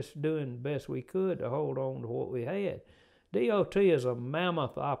 We were just doing the best we could to hold on to what we had. DOT is a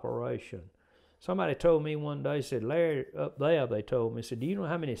mammoth operation. Somebody told me one day, said, Larry, up there, they told me, said, do you know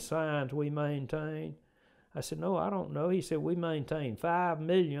how many signs we maintain? I said, no, I don't know. He said, we maintain 5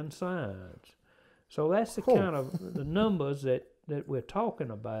 million signs. So that's the kind of the numbers that we're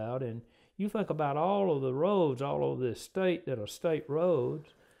talking about. And you think about all of the roads all over this state that are state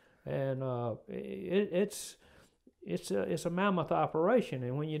roads, and it's a mammoth operation.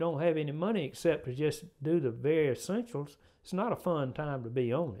 And when you don't have any money except to just do the very essentials, it's not a fun time to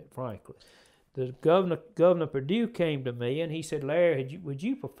be on it, frankly. The Governor Perdue came to me and he said, "Larry, would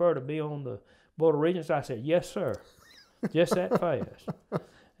you prefer to be on the Board of Regents?" I said, "Yes, sir," just that fast.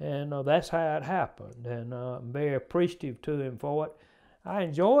 And that's how it happened. And I'm very appreciative to him for it. I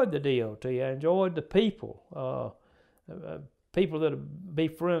enjoyed the DOT. I enjoyed the people. People that would be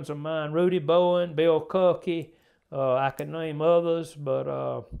friends of mine, Rudy Bowen, Bill Cuckey, I could name others,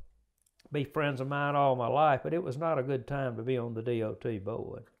 but be friends of mine all my life. But it was not a good time to be on the DOT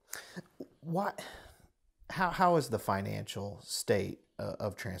board. What? How has the financial state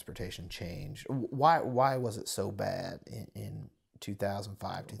of transportation changed? Why was it so bad in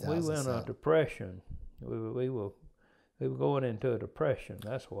 2005, 2007? We went in a depression. We were going into a depression.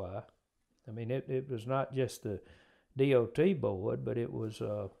 That's why. I mean, it was not just the DOT board, but it was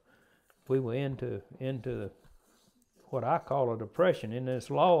we were into what I call a depression in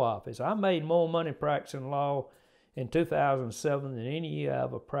this law office. I made more money practicing law in 2007 than any year I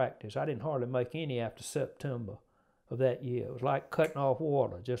ever practiced. I didn't hardly make any after September of that year. It was like cutting off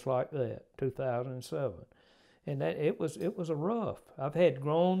water, just like that, 2007. And that it was a rough. I've had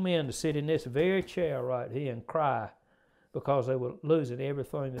grown men to sit in this very chair right here and cry because they were losing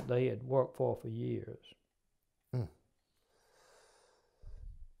everything that they had worked for years.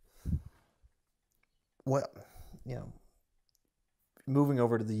 Well, moving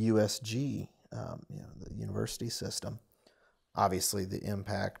over to the USG, the university system, obviously the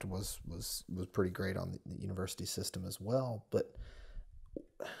impact was pretty great on the university system as well. But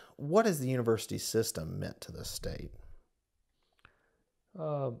what has the university system meant to the state?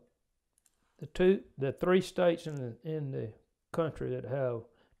 The three states in the country that have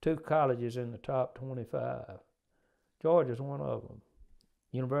two colleges in the top 25. Georgia's one of them.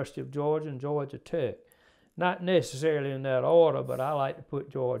 University of Georgia and Georgia Tech. Not necessarily in that order, but I like to put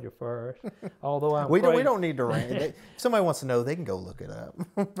Georgia first. Although I'm we don't need to rank. If somebody wants to know, they can go look it up.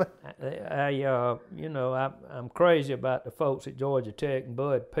 I'm crazy about the folks at Georgia Tech, and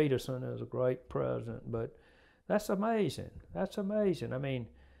Bud Peterson is a great president. But that's amazing. That's amazing. I mean,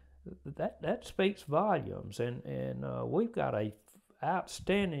 that speaks volumes, and we've got a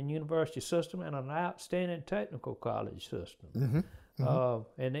outstanding university system and an outstanding technical college system. Mm-hmm.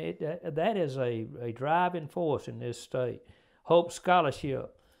 And that is a driving force in this state. Hope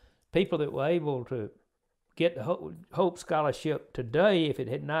Scholarship, people that were able to get the Hope Scholarship today, if it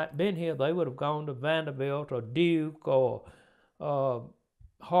had not been here, they would have gone to Vanderbilt or Duke or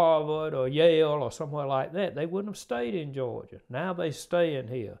Harvard or Yale or somewhere like that. They wouldn't have stayed in Georgia. Now they stay in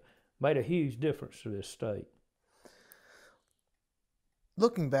here. Made a huge difference to this state.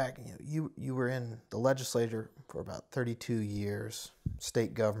 Looking back, you were in the legislature for about 32 years,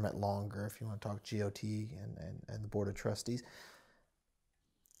 state government longer, if you want to talk GOT and the Board of Trustees.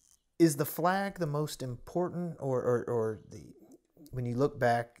 Is the flag the most important, or when you look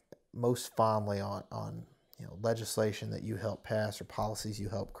back most fondly on legislation that you helped pass or policies you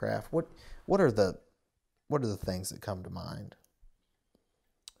helped craft? What are the things that come to mind?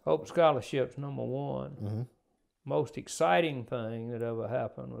 Hope Scholarship's number one. Mm-hmm. Most exciting thing that ever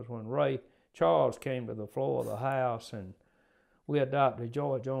happened was when Ray Charles came to the floor of the House and we adopted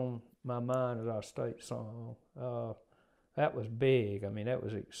Georgia on My Mind as our state song. That was big. I mean, that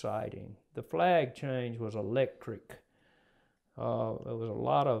was exciting. The flag change was electric. There was a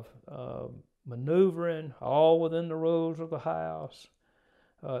lot of maneuvering, all within the rules of the House.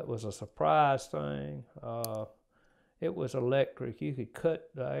 It was a surprise thing. It was electric. You could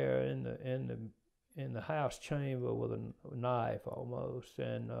cut the air in the House chamber with a knife almost,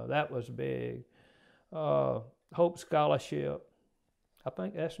 and that was big. Hope Scholarship, I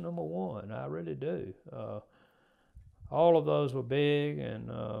think that's number one. I really do. All of those were big, and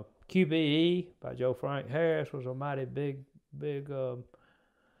QBE by Joe Frank Harris was a mighty big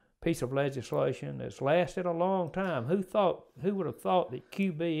piece of legislation that's lasted a long time. Who would have thought that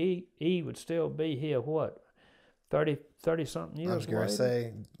QBE would still be here, 30-something years later? I was going to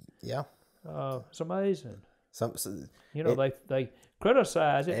say, yeah. It's amazing. They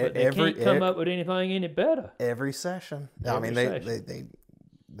criticize it, but they can't come up with anything any better. Every session.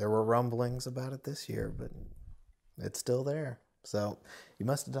 There were rumblings about it this year, but it's still there. So you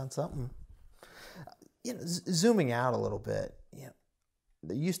must have done something. Zooming out a little bit,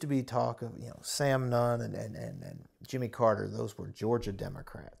 there used to be talk of Sam Nunn and Jimmy Carter. Those were Georgia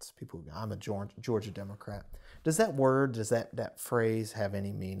Democrats. I'm a Georgia Democrat. Does that phrase have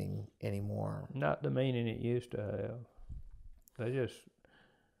any meaning anymore? Not the meaning it used to have.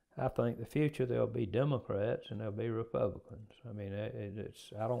 I think the future there'll be Democrats and there'll be Republicans. I mean,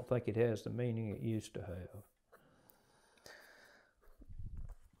 I don't think it has the meaning it used to have.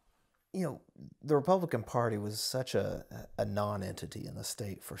 You know, the Republican Party was such a non-entity in the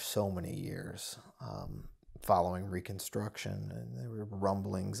state for so many years. Following Reconstruction, and there were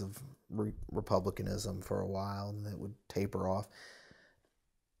rumblings of republicanism for a while, and it would taper off.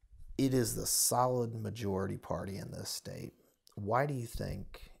 It is the solid majority party in this state. Why do you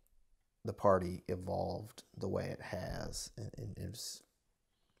think the party evolved the way it has?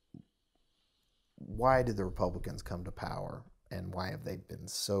 Why did the Republicans come to power, and why have they been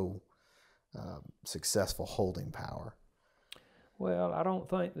so successful holding power? Well, I don't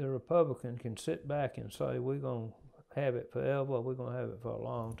think the Republican can sit back and say we're going to have it forever, we're going to have it for a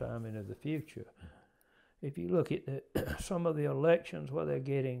long time into the future. If you look at some of the elections where they're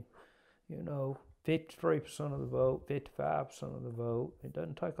getting, 53% of the vote, 55% of the vote, it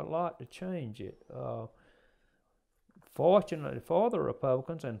doesn't take a lot to change it. Fortunately for the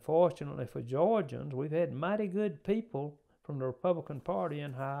Republicans and fortunately for Georgians, we've had mighty good people from the Republican Party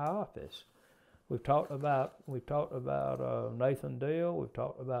in high office. We've talked about Nathan Deal. We've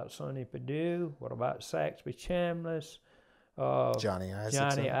talked about Sonny Perdue. What about Saxby Chambliss? Johnny Isakson.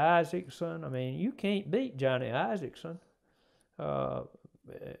 Johnny Isakson. I mean, you can't beat Johnny Isakson.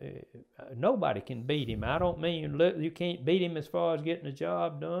 Nobody can beat him. I don't mean you can't beat him as far as getting the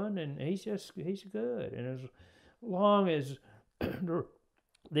job done, and he's good. And as long as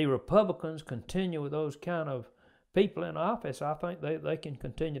the Republicans continue with those kind of people in office, I think they can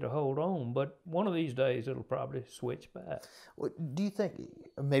continue to hold on. But one of these days, it'll probably switch back. Well, do you think,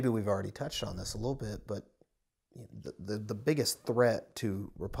 maybe we've already touched on this a little bit, but the biggest threat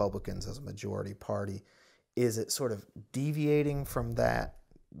to Republicans as a majority party, is it sort of deviating from that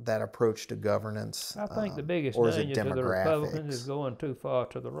approach to governance? I think the biggest danger to the Republicans is going too far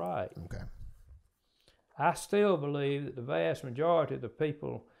to the right. Okay. I still believe that the vast majority of the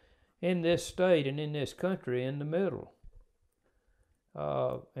people in this state and in this country in the middle.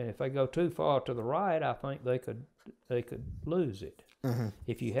 And if they go too far to the right, I think they could lose it. Mm-hmm.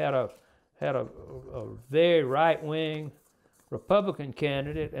 If you had a very right-wing Republican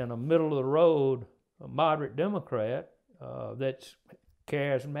candidate and a middle-of-the-road moderate Democrat that's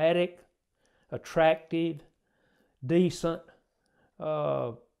charismatic, attractive, decent,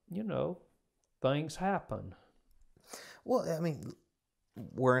 things happen. Well, I mean,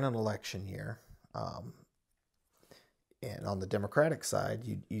 we're in an election year, and on the Democratic side,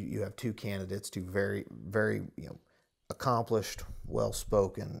 you have two candidates, two very, very accomplished,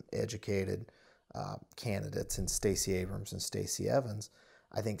 well-spoken, educated candidates in Stacey Abrams and Stacey Evans.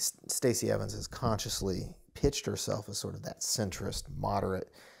 I think Stacey Evans has consciously pitched herself as sort of that centrist, moderate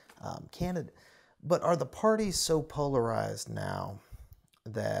candidate. But are the parties so polarized now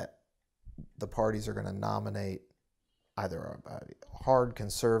that the parties are going to nominate either a hard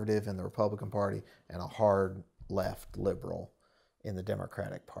conservative in the Republican Party and a hard left liberal in the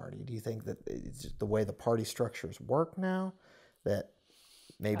Democratic Party? Do you think that it's just the way the party structures work now, that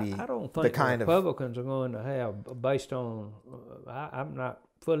maybe I don't think the Republicans are going to have, based on, I'm not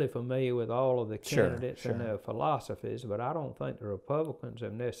fully familiar with all of the candidates and their philosophies, but I don't think the Republicans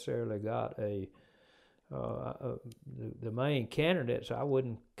have necessarily got the main candidates. I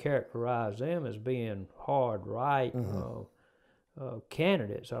wouldn't characterize them as being hard right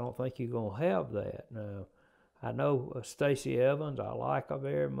candidates. I don't think you're going to have that. Now, I know Stacey Evans. I like her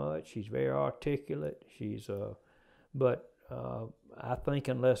very much. She's very articulate. But I think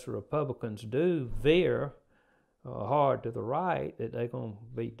unless the Republicans do veer hard to the right, that they're going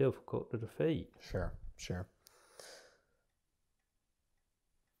to be difficult to defeat. Sure.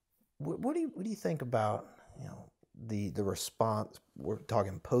 What do you think about the response? We're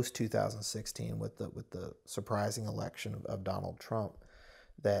talking post 2016 with the surprising election of Donald Trump,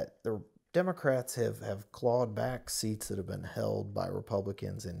 that the Democrats have clawed back seats that have been held by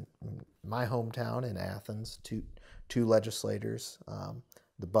Republicans in my hometown in Athens. Two legislators,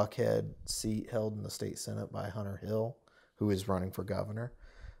 the Buckhead seat held in the state Senate by Hunter Hill, who is running for governor.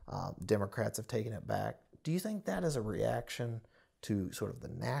 Democrats have taken it back. Do you think that is a reaction to sort of the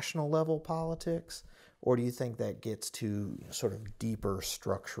national level politics, or do you think that gets to sort of deeper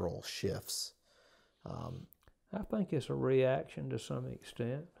structural shifts? I think it's a reaction to some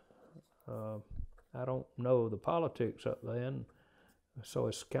extent. I don't know the politics up there, and so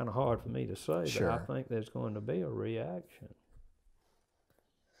it's kind of hard for me to say, but I think there's going to be a reaction.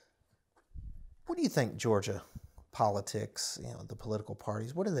 What do you think Georgia politics, the political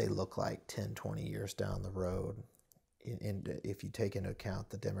parties, what do they look like 10, 20 years down the road? If you take into account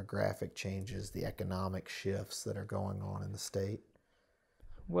the demographic changes, the economic shifts that are going on in the state?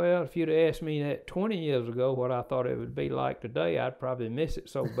 Well, if you'd have asked me that 20 years ago what I thought it would be like today, I'd probably miss it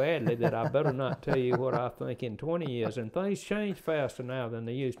so badly that I better not tell you what I think in 20 years. And things change faster now than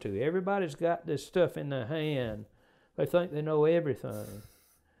they used to. Everybody's got this stuff in their hand. They think they know everything.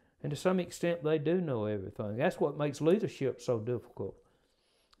 And to some extent, they do know everything. That's what makes leadership so difficult.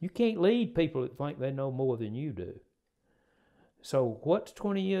 You can't lead people that think they know more than you do. So what's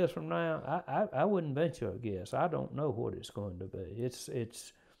 20 years from now? I wouldn't venture a guess. I don't know what it's going to be.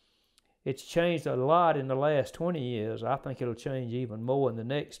 It's changed a lot in the last 20 years. I think it'll change even more in the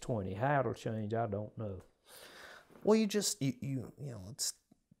next 20. How it'll change, I don't know. Well, you know, it's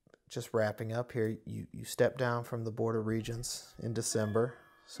just wrapping up here. You stepped down from the Board of Regents in December.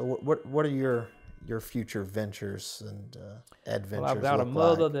 So what are your future ventures and adventures? Well, I've got a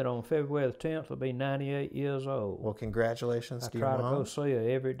mother that on February the 10th will be 98 years old. Well, congratulations to your mom. I try to go see her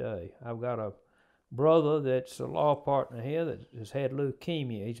every day. I've got a brother that's a law partner here that has had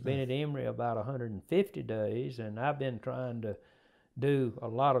leukemia. He's been at Emory about 150 days, and I've been trying to do a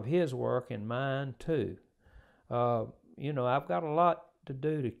lot of his work and mine too. You know, I've got a lot to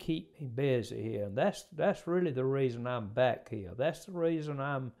do to keep me busy here, and that's really the reason I'm back here. That's the reason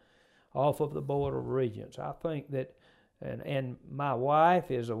I'm off of the Board of Regents. I think that, and my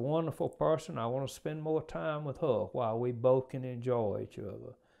wife is a wonderful person. I want to spend more time with her while we both can enjoy each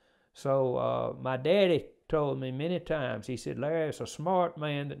other. So my daddy told me many times, he said, Larry, it's a smart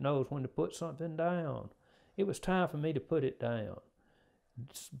man that knows when to put something down. It was time for me to put it down.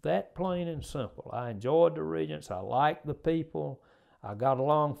 It's that plain and simple. I enjoyed the Regents. I liked the people. I got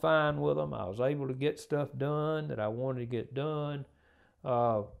along fine with them. I was able to get stuff done that I wanted to get done.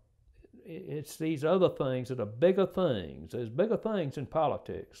 It's these other things that are bigger things. There's bigger things in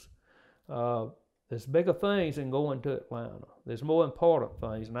politics. There's bigger things than going to Atlanta. There's more important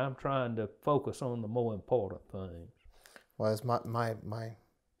things, and I'm trying to focus on the more important things. Well, as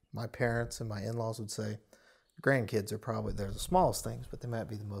my parents and my in-laws would say, grandkids are probably, they're the smallest things, but they might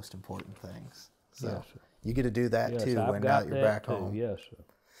be the most important things. So yes, sir. You get to do that yes, too I've when got now you're back too. home. Yes, sir.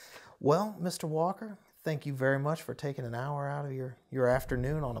 Well, Mr. Walker, thank you very much for taking an hour out of your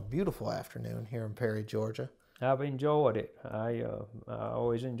afternoon on a beautiful afternoon here in Perry, Georgia. I've enjoyed it. I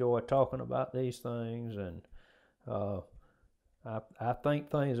always enjoy talking about these things, and I think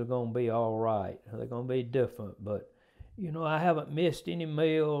things are going to be all right. They're going to be different, but you know, I haven't missed any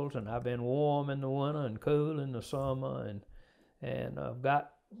meals, and I've been warm in the winter and cool in the summer, and I've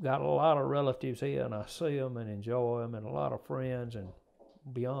got a lot of relatives here, and I see them and enjoy them, and a lot of friends, and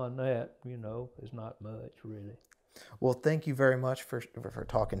beyond that, you know, there's not much really. Well, thank you very much for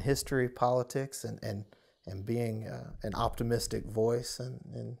talking history, politics, and being an optimistic voice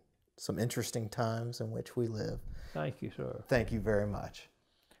in some interesting times in which we live. Thank you, sir. Thank you very much.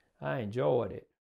 I enjoyed it.